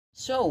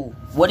So,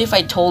 what if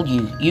I told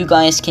you, you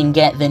guys can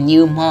get the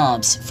new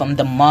mobs from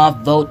the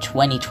Mob Vote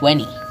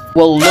 2020?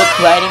 Well, look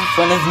right in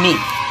front of me.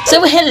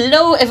 So,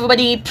 hello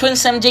everybody,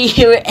 PrinceMJ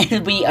here,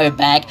 and we are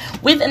back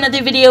with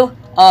another video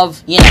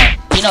of, you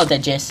know the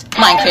gist,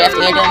 Minecraft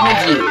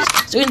add-on reviews.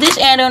 So in this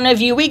add-on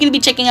review, we're going to be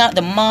checking out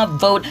the Mob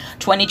Vote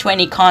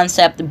 2020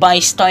 concept by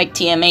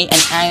StarkTMA, an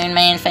Iron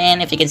Man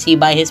fan, if you can see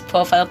by his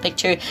profile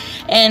picture.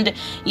 And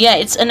yeah,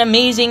 it's an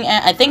amazing,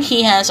 I think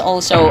he has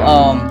also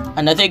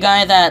another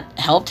guy that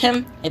helped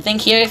him, I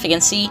think here, if you can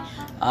see,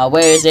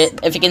 where is it?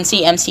 If you can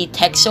see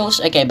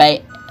MCTexels, okay,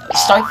 by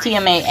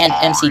StarkTMA and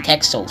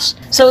MCTexels.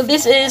 So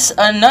this is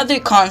another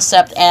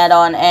concept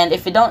add-on, and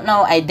if you don't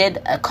know, I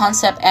did a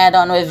concept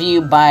add-on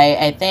review by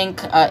I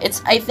think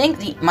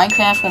the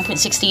Minecraft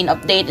 1.16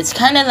 update. It's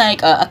kind of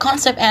like a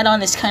concept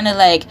add-on is kind of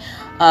like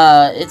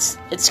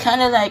it's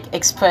kind of like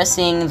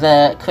expressing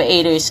the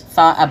creator's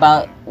thought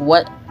about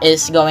what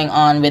is going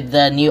on with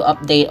the new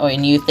update or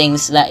new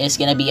things that is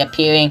going to be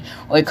appearing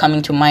or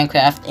coming to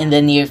Minecraft in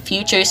the near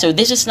future. So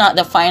this is not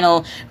the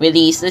final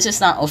release, this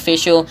is not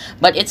official,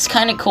 but it's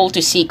kind of cool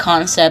to see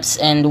concepts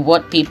and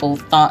what people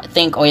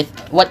think, or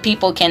what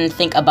people can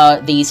think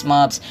about these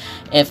mobs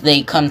if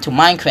they come to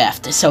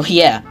Minecraft. So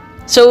yeah.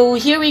 So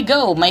here we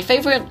go. My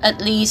favorite,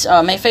 at least,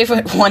 my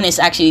favorite one is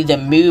actually the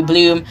Myuu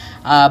Bloom.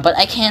 But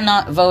I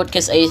cannot vote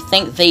because I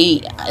think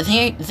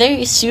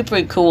they're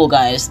super cool,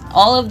 guys.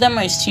 All of them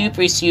are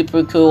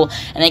super cool,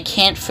 and I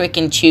can't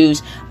freaking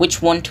choose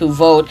which one to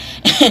vote.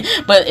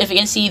 But if you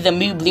can see, the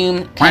Myuu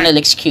Bloom kind of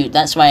looks cute.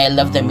 That's why I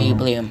love the Myuu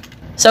Bloom.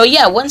 So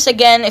yeah, once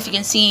again, if you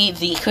can see,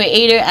 the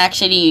creator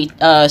actually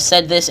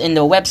said this in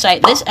the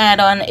website. This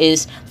add-on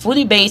is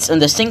fully based on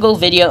the single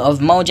video of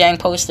Mojang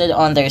posted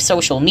on their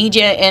social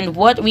media, and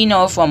what we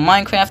know from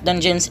Minecraft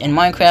Dungeons and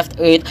Minecraft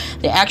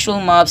Earth, the actual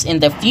mobs in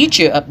the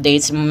future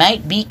updates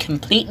might be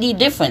completely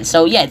different.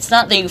 So yeah, it's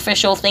not the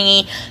official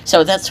thingy,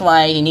 so that's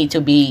why you need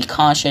to be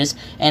cautious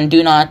and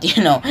do not,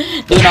 do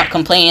not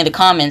complain in the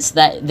comments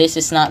that this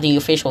is not the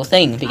official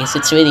thing, because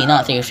it's really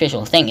not the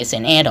official thing, it's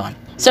an add-on.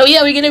 So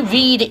yeah, we're gonna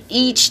read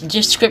each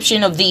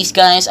description of these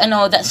guys. I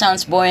know that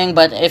sounds boring,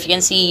 but if you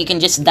can see, you can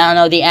just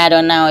download the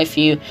add-on now if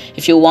you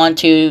want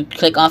to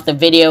click off the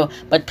video.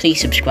 But please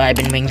subscribe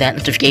and ring that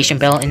notification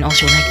bell, and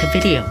also like the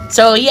video.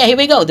 So yeah, here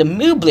we go, the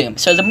Myuu Bloom.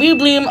 So the Myuu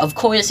Bloom, of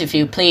course, if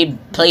you played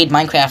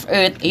Minecraft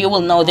Earth, you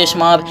will know this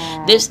mob.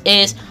 This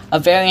is a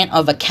variant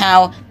of a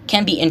cow,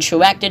 can be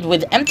interacted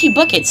with empty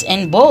buckets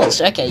and bowls.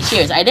 Okay,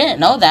 cheers. I didn't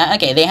know that.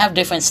 Okay, they have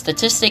different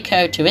statistic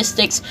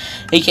characteristics.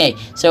 Okay,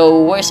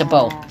 so where's the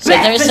bowl? So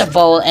there's a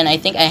bowl, and I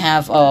think I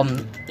have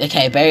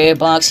okay, barrier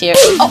blocks here.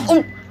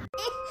 Oh.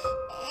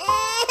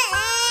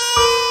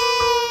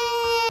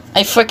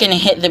 I freaking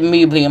hit the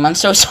Myuu Bloom. I'm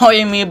so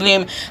sorry, Myuu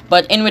Bloom,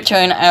 but in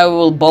return, I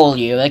will bowl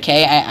you,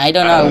 okay? I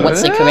don't know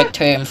what's the correct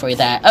term for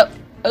that.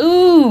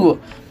 Oh,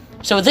 ooh!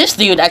 So this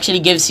dude actually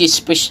gives you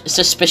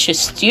suspicious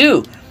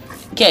stew.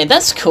 Okay,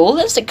 that's cool.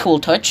 That's a cool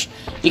touch.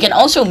 You can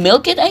also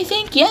milk it, I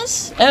think,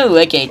 yes? Oh,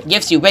 okay, it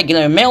gives you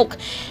regular milk.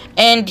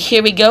 And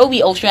here we go,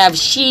 we also have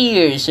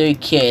shears.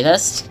 Okay,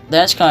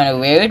 that's kind of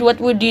weird. What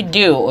would you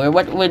do, or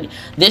what would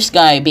this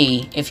guy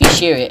be if you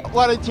shear it?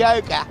 What a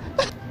joker!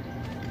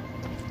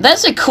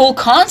 That's a cool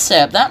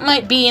concept. That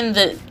might be in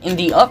the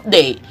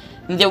update,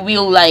 in the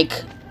real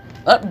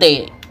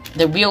update,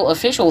 the real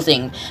official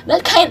thing.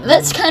 That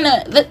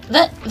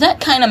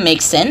kind of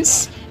makes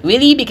sense,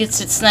 really,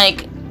 because it's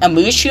like a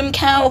mushroom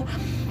cow.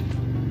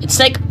 It's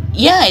like,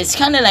 yeah, it's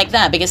kind of like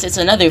that, because it's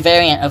another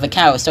variant of a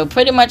cow. So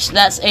pretty much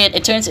that's it.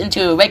 It turns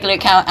into a regular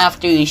cow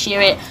after you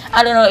shear it.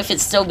 I don't know if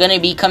it's still gonna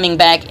be coming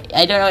back.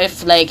 I don't know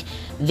if like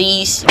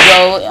these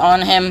grow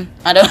on him.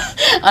 I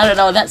don't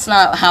know. That's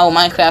not how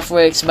Minecraft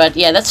works. But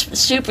yeah, that's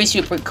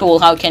super cool.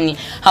 How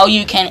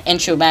you can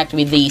interact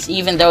with these,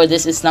 even though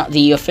this is not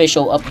the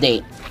official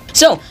update.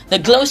 So, the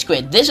glow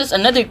squid. This is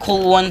another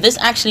cool one. This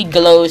actually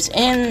glows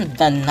in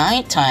the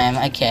nighttime.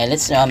 Okay,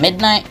 let's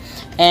midnight.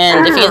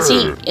 And if you can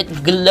see,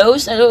 it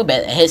glows a little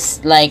bit.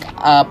 His like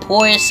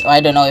pores, or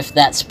I don't know if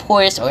that's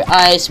pores or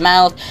eyes,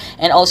 mouth,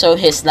 and also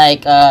his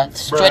like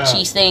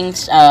stretchy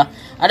things.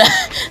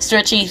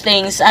 Stretchy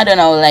things. I don't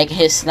know, like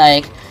his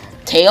like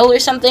tail or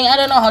something. I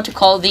don't know how to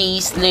call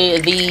these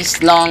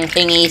long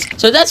thingies.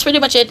 So that's pretty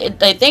much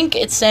it. I think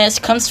it says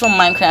comes from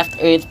Minecraft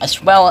Earth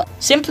as well.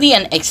 Simply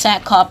an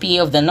exact copy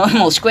of the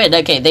normal squid.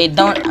 Okay, they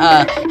don't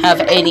have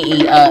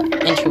any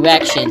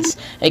interactions.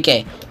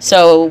 Okay,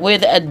 so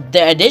with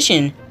the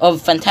addition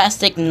of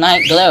fantastic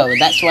night glow,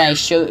 that's why I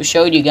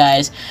showed you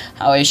guys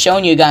how I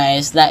shown you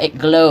guys that it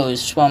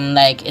glows from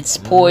like its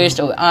pores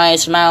or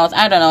eyes, mouth.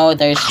 I don't know,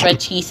 there's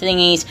stretchy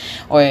thingies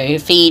or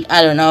feet.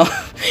 I don't know.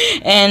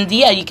 And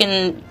yeah, you can.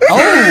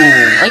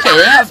 Oh, okay,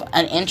 they have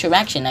an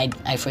interaction. I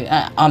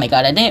forgot. Oh my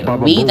god, I didn't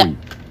read that.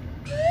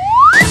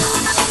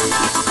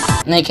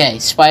 Okay,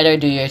 spider,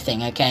 do your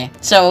thing. Okay,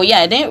 so yeah,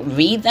 I didn't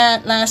read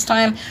that last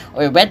time,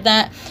 or read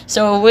that.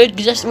 So we're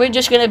just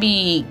gonna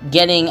be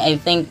getting, I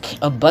think,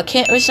 a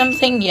bucket or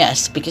something.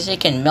 Yes, because they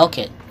can milk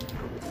it.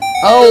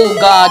 Oh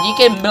god, you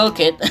can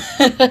milk it.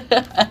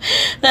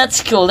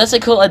 That's cool. That's a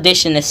cool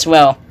addition as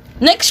well.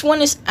 Next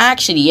one is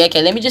actually,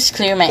 okay, let me just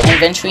clear my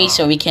inventory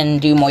so we can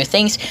do more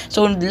things.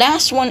 So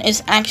last one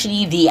is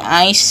actually the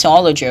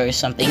Iceologer or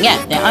something.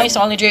 Yeah, the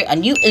Iceologer, a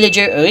new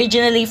illager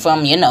originally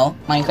from, you know,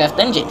 Minecraft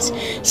Dungeons.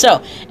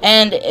 So,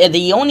 and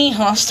the only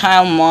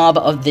hostile mob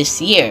of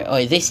this year,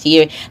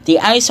 the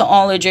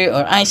Iceologer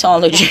or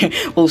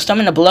Iceologer will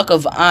summon a block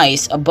of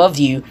ice above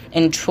you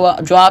and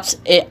drops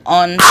it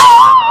on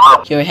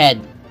your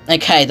head.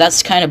 Okay,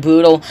 that's kind of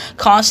brutal,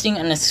 causing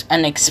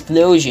an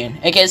explosion.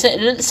 Okay, so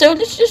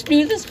let's just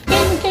do this.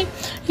 Okay.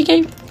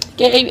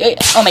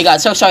 Oh my god,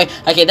 so sorry.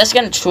 Okay, that's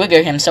gonna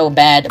trigger him so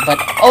bad, but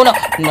oh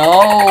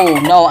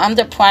no, I'm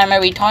the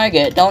primary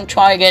target. Don't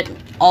target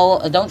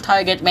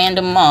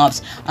random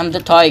mobs. I'm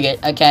the target.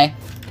 Okay,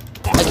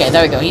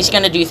 there we go. He's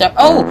gonna do that.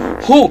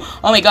 Oh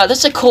my god,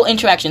 that's a cool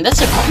interaction.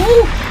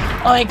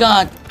 Oh my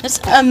god, that's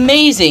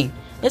amazing.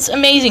 It's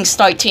amazing,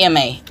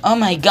 StarkTMA. Oh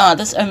my god,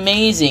 that's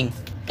amazing.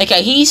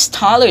 Okay, he's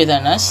taller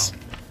than us.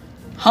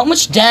 How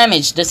much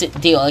damage does it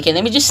deal? Okay,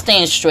 let me just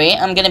stand straight.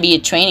 I'm gonna be a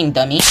training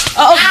dummy.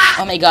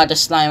 Oh my god, the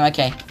slime.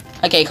 Okay,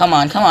 come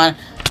on.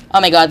 Oh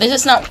my god, this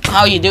is not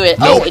how you do it.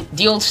 Oh, it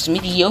deals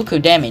mediocre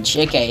damage.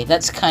 Okay,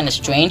 that's kind of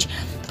strange.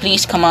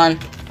 Please, come on.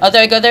 Oh,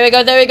 there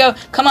we go.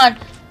 Come on.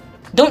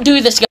 Don't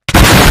do this, guys.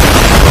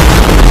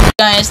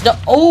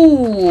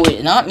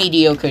 Not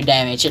mediocre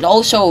damage. It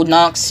also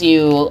knocks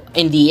you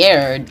in the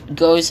air.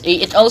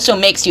 It also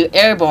makes you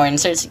airborne,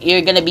 so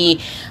you're gonna be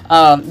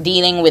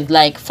dealing with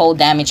like full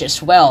damage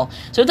as well.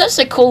 So that's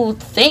a cool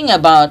thing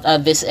about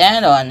this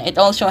add-on. It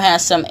also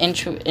has some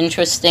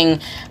interesting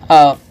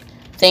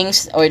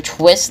things or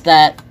twists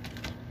that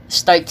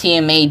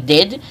StarkTMA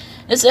did.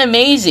 It's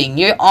amazing.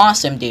 You're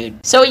awesome,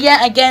 dude. So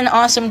yeah, again,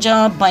 awesome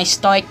job by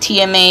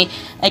StarkTMA.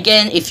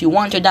 Again, if you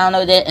want to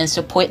download it and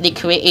support the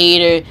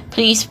creator,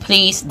 please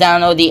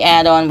download the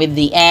add-on with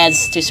the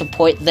ads to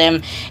support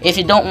them. If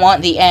you don't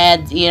want the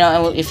ad, you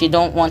know, if you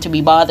don't want to be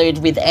bothered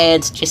with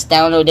ads, just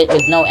download it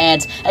with no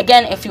ads.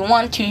 Again, if you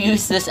want to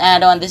use this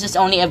add-on, this is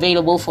only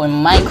available for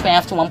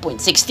Minecraft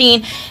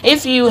 1.16.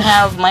 If you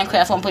have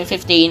Minecraft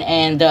 1.15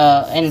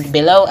 and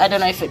below, I don't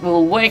know if it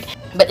will work.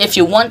 But if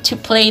you want to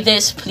play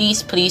this,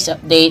 please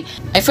update.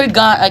 I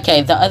forgot,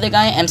 okay, the other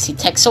guy,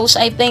 MCTexels,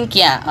 I think.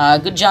 Yeah,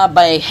 good job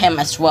by him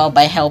as well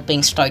by helping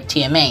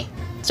StarkTMA.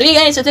 So yeah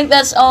guys, I think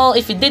that's all.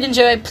 If you did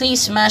enjoy,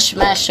 please smash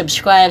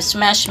subscribe,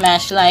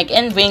 smash like,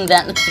 and ring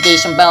that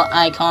notification bell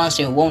icon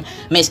so you won't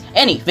miss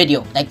any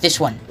video like this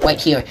one right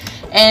here.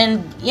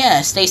 And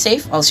yeah, stay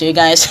safe. I'll see you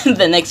guys in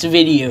the next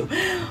video.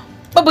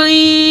 Bye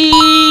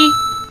bye.